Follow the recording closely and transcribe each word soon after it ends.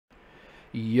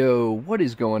Yo, what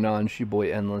is going on? It's your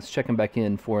boy Endless, checking back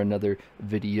in for another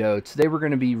video. Today we're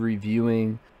going to be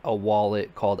reviewing a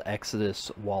wallet called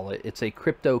Exodus Wallet. It's a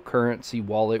cryptocurrency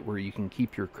wallet where you can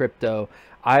keep your crypto.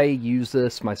 I use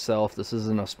this myself. This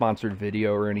isn't a sponsored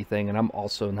video or anything, and I'm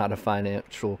also not a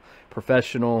financial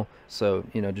professional. So,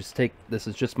 this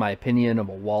is just my opinion of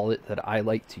a wallet that I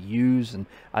like to use, and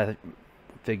I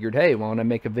figured, hey, why don't I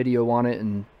make a video on it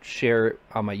and share it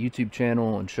on my YouTube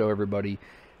channel and show everybody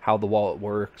how the wallet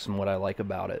works and what I like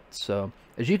about it. So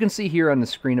as you can see here on the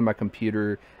screen of my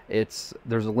computer,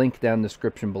 there's a link down in the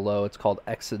description below. It's called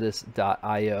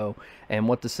exodus.io, and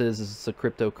what this is it's a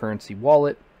cryptocurrency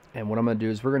wallet. And what I'm going to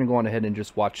do is we're going to go on ahead and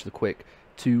just watch the quick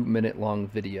 2-minute long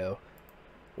video,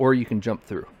 or you can jump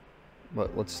through.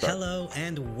 But let's start. Hello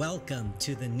and welcome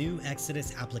to the new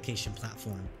Exodus application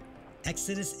platform.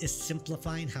 Exodus is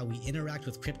simplifying how we interact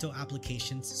with crypto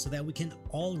applications so that we can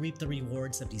all reap the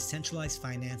rewards of decentralized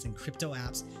finance and crypto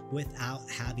apps without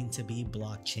having to be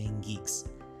blockchain geeks.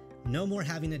 No more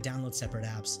having to download separate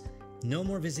apps. No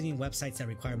more visiting websites that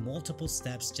require multiple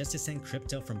steps just to send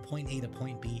crypto from point A to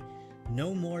point B.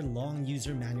 No more long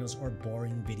user manuals or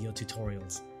boring video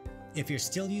tutorials. If you're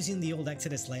still using the old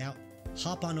Exodus layout,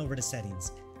 hop on over to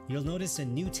settings. You'll notice a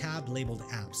new tab labeled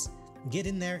apps. Get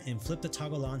in there and flip the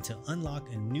toggle on to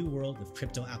unlock a new world of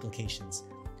crypto applications.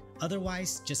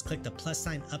 Otherwise, just click the plus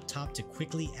sign up top to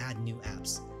quickly add new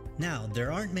apps. Now,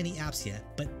 there aren't many apps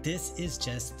yet, but this is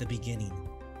just the beginning.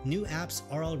 New apps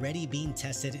are already being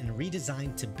tested and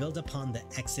redesigned to build upon the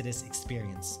Exodus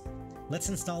experience. Let's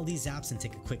install these apps and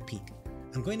take a quick peek.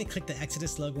 I'm going to click the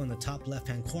Exodus logo in the top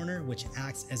left-hand corner, which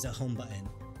acts as a home button.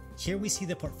 Here we see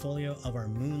the portfolio of our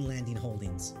moon landing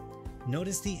holdings.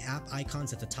 Notice the app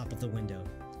icons at the top of the window.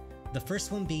 The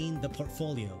first one being the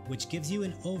portfolio, which gives you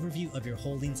an overview of your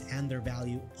holdings and their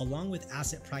value, along with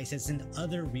asset prices and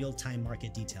other real-time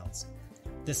market details.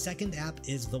 The second app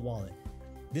is the wallet.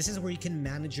 This is where you can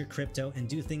manage your crypto and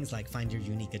do things like find your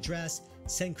unique address,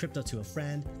 send crypto to a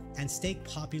friend, and stake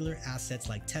popular assets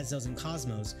like Tezos and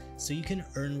Cosmos so you can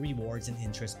earn rewards and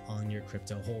interest on your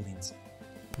crypto holdings.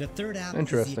 The third app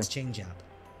is the exchange app.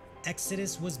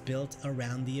 Exodus was built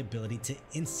around the ability to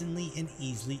instantly and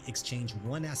easily exchange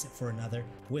one asset for another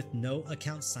with no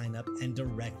account sign up and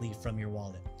directly from your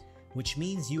wallet, which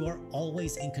means you are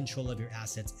always in control of your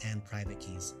assets and private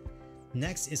keys.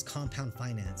 Next is compound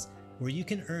finance, where you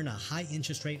can earn a high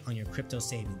interest rate on your crypto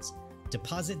savings,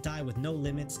 deposit DAI with no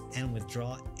limits, and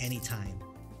withdraw anytime.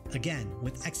 Again,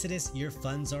 with Exodus, your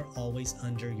funds are always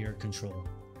under your control.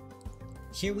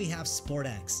 Here we have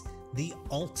SportX, the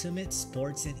ultimate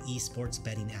sports and esports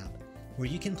betting app, where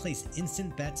you can place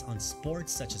instant bets on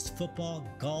sports such as football,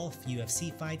 golf,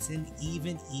 UFC fights, and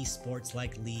even esports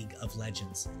like League of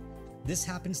Legends. This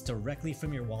happens directly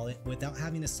from your wallet without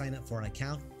having to sign up for an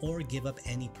account or give up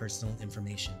any personal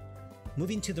information.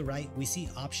 Moving to the right, we see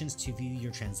options to view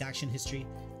your transaction history,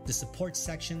 the support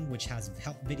section, which has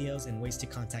help videos and ways to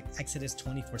contact Exodus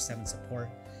 24/7 support,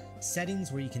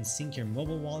 settings where you can sync your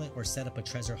mobile wallet or set up a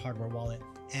Trezor hardware wallet,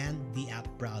 and the app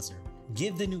browser.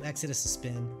 Give the new Exodus a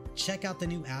spin, check out the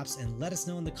new apps, and let us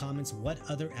know in the comments what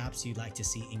other apps you'd like to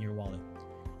see in your wallet.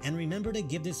 And remember to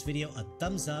give this video a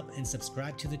thumbs up and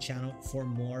subscribe to the channel for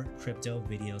more crypto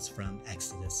videos from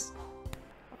Exodus.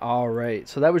 Alright,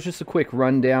 so that was just a quick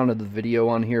rundown of the video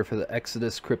on here for the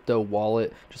Exodus crypto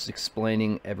wallet, just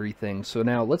explaining everything. So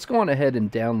now let's go on ahead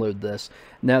and download this.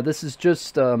 Now this is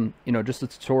just just a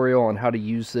tutorial on how to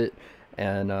use it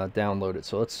and download it.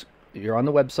 So you're on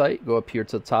the website, go up here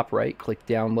to the top right, click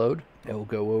download. It will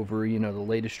go over the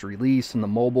latest release and the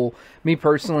mobile. Me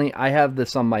personally, I have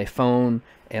this on my phone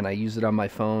and I use it on my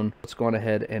phone. Let's go on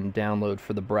ahead and download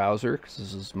for the browser because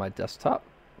this is my desktop.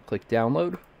 Click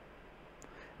download.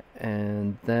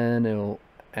 And then it'll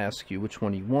ask you which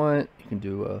one you want. You can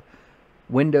do a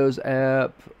Windows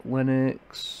app,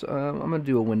 Linux. I'm going to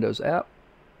do a Windows app.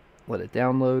 Let it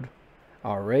download.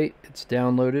 Alright, it's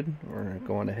downloaded. We're going to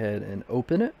go on ahead and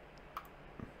open it.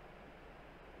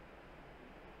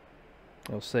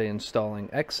 It'll say installing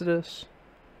Exodus.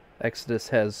 Exodus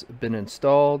has been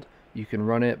installed. You can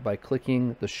run it by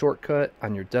clicking the shortcut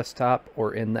on your desktop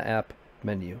or in the app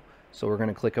menu. So we're going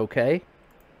to click OK.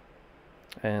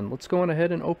 And let's go on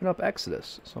ahead and open up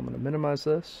Exodus. So I'm going to minimize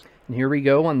this. And here we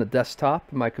go on the desktop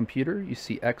of my computer. You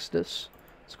see Exodus.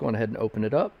 Let's go on ahead and open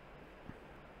it up.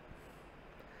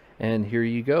 And here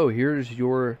you go. Here's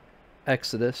your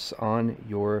Exodus on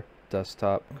your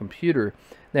desktop computer.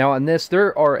 Now on this,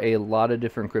 there are a lot of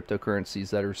different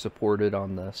cryptocurrencies that are supported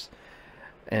on this.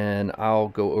 And I'll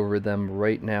go over them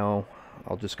right now.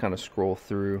 I'll just kind of scroll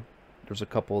through. There's a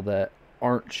couple that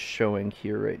aren't showing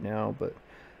here right now, but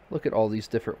Look at all these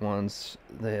different ones.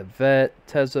 They have Vet,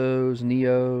 Tezos,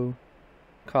 Neo,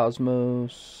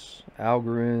 Cosmos,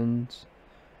 Algorand,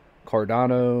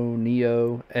 Cardano,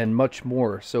 Neo, and much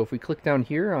more. So if we click down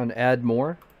here on add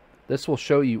more, this will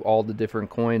show you all the different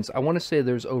coins. I want to say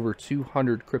there's over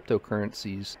 200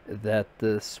 cryptocurrencies that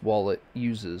this wallet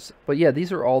uses. But yeah,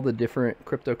 these are all the different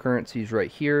cryptocurrencies right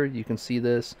here. You can see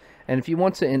this. And if you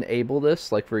want to enable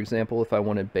this, like for example, if I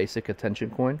wanted basic attention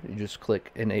coin, you just click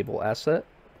enable asset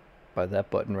by that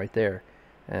button right there.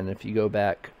 And if you go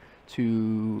back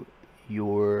to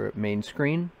your main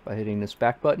screen by hitting this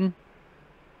back button,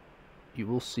 you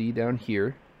will see down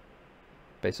here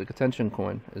basic attention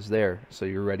coin is there, so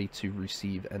you're ready to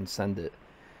receive and send it.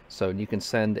 So you can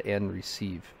send and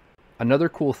receive. Another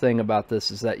cool thing about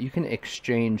this is that you can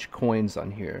exchange coins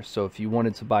on here. So if you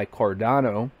wanted to buy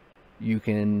Cardano, you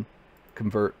can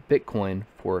convert Bitcoin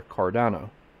for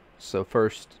Cardano. So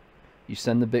first you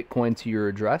send the Bitcoin to your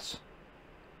address,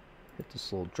 hit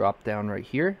this little drop down right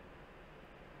here,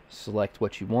 select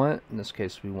what you want. In this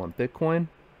case we want Bitcoin.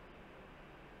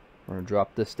 I'm going to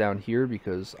drop this down here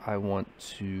because I want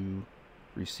to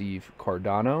receive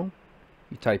Cardano.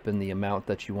 You type in the amount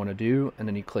that you want to do, and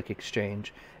then you click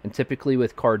exchange. And typically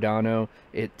with Cardano,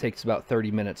 it takes about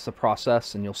 30 minutes to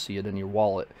process, and you'll see it in your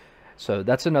wallet. So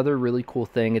that's another really cool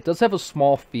thing. It does have a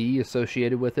small fee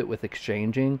associated with it with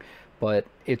exchanging, but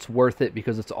it's worth it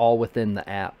because it's all within the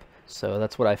app. So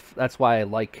that's why I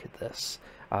like this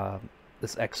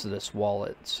this Exodus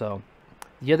wallet. So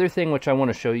the other thing which I want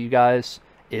to show you guys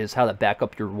is how to back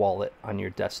up your wallet on your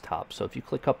desktop. So if you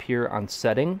click up here on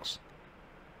settings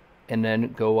and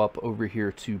then go up over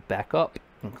here to backup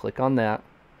and click on that,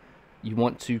 you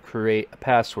want to create a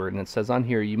password, and it says on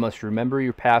here you must remember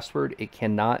your password. It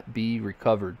cannot be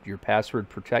recovered. Your password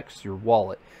protects your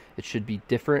wallet. It should be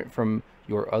different from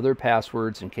your other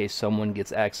passwords in case someone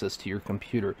gets access to your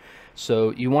computer. So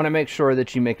you want to make sure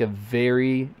that you make a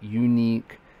very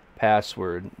unique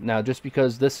password. Now, just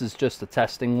because this is just a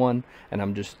testing one and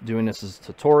I'm just doing this as a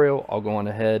tutorial, I'll go on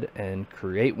ahead and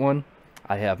create one.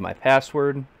 I have my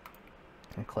password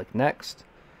and click next.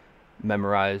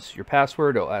 Memorize your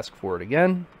password. It'll ask for it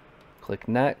again. Click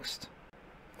next.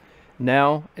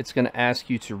 Now it's going to ask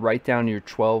you to write down your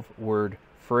 12-word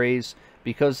phrase.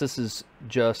 Because this is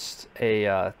just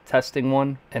a testing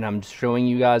one and I'm showing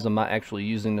you guys, I'm not actually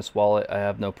using this wallet, I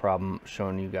have no problem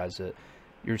showing you guys it.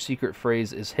 Your secret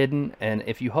phrase is hidden, and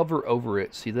if you hover over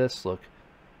it, see this, look,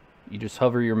 you just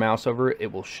hover your mouse over it,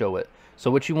 it will show it. So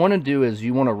what you want to do is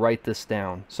you want to write this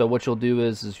down. So what you'll do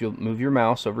is you'll move your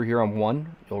mouse over here on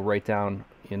 1, you'll write down,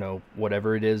 you know,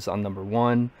 whatever it is on number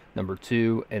 1, number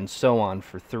 2, and so on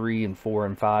for 3 and 4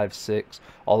 and 5, 6,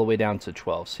 all the way down to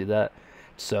 12. See that?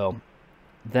 So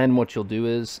then what you'll do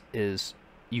is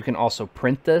you can also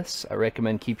print this. I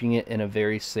recommend keeping it in a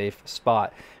very safe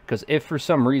spot, because if for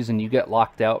some reason you get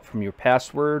locked out from your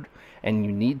password and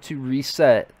you need to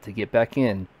reset to get back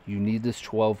in, you need this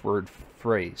 12-word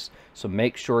phrase. So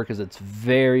make sure, because it's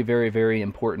very, very, very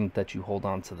important that you hold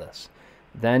on to this.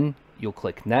 Then you'll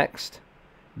click next.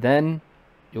 Then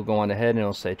you'll go on ahead and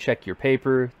it'll say check your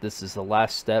paper. This is the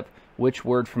last step. Which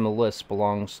word from the list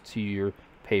belongs to your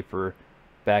paper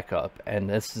backup? And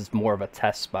this is more of a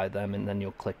test by them, and then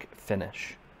you'll click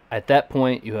finish. At that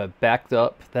point you have backed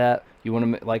up that. You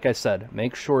want to, like I said,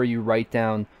 make sure you write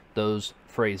down those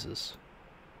phrases.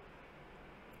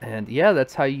 And yeah,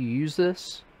 that's how you use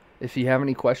this. If you have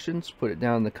any questions, put it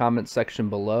down in the comment section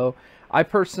below. I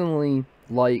personally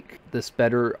like this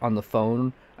better on the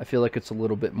phone. I feel like it's a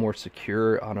little bit more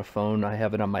secure on a phone. I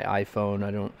have it on my iPhone.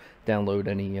 I don't download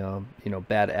any you know,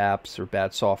 bad apps or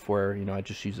bad software. You know, I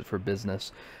just use it for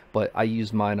business. But I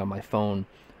use mine on my phone.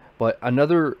 But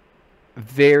another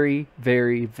very,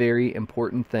 very, very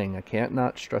important thing, I can't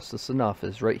not stress this enough,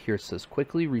 is right here. It says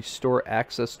quickly restore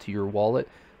access to your wallet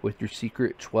with your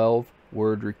secret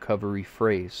 12-word recovery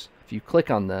phrase. If you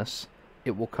click on this,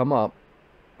 it will come up.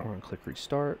 I'm going to click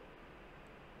restart.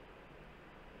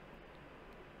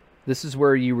 This is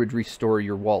where you would restore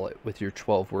your wallet with your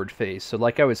 12-word phrase. So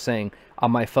like I was saying,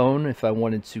 on my phone, if I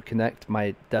wanted to connect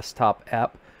my desktop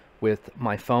app with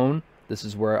my phone, this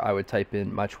is where I would type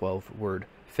in my 12-word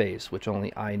phrase, which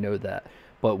only I know that.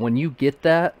 But when you get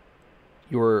that,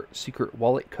 your secret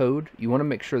wallet code, you want to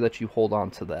make sure that you hold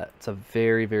on to that. It's a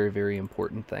very, very, very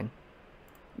important thing.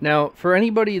 Now, for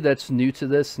anybody that's new to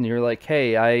this and you're like,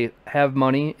 hey, I have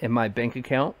money in my bank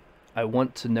account, I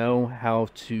want to know how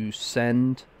to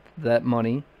send that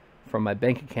money from my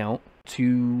bank account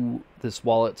to this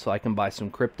wallet so I can buy some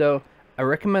crypto, I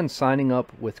recommend signing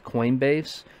up with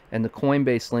Coinbase, and the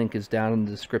Coinbase link is down in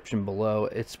the description below.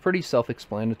 It's pretty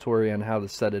self-explanatory on how to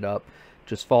set it up.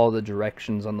 Just follow the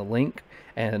directions on the link,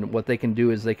 and what they can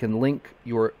do is they can link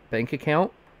your bank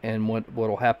account, and what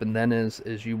will happen then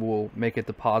is you will make a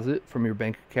deposit from your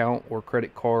bank account or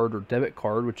credit card or debit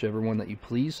card, whichever one that you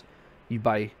please. You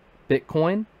buy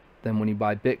Bitcoin. Then when you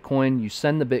buy Bitcoin, you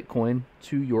send the Bitcoin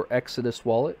to your Exodus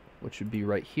wallet, which would be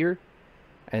right here,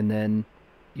 and then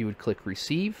you would click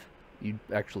receive. You'd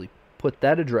actually put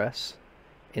that address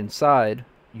inside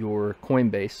your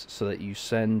Coinbase so that you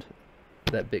send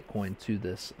that Bitcoin to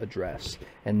this address,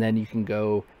 and then you can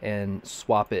go and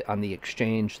swap it on the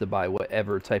exchange to buy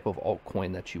whatever type of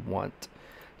altcoin that you want.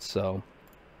 So,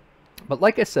 but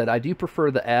like I said, I do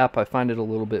prefer the app. I find it a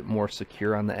little bit more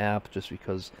secure on the app, just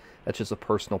because that's just a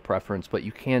personal preference, but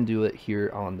you can do it here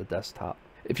on the desktop.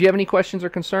 If you have any questions or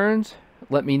concerns,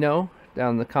 let me know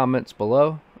down in the comments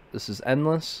below. This is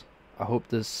Endless. I hope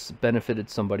this benefited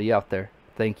somebody out there.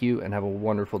 Thank you, and have a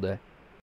wonderful day.